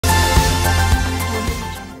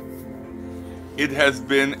It has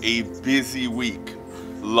been a busy week.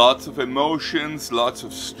 Lots of emotions, lots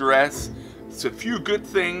of stress. It's a few good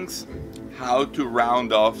things. How to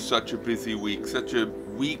round off such a busy week, such a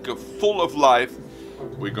week full of life.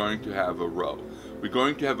 We're going to have a row. We're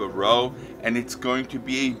going to have a row, and it's going to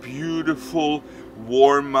be a beautiful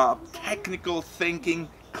warm-up, technical thinking,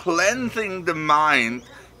 cleansing the mind,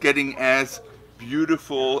 getting as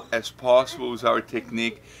beautiful as possible with our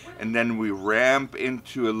technique, and then we ramp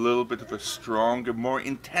into a little bit of a stronger, more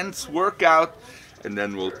intense workout, and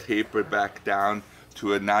then we'll taper back down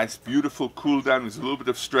to a nice, beautiful cool down with a little bit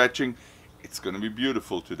of stretching. It's going to be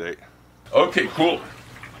beautiful today. Okay, cool.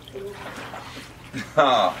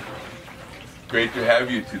 Great to have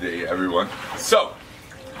you today, everyone. So,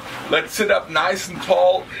 let's sit up nice and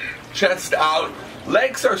tall, chest out,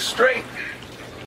 legs are straight.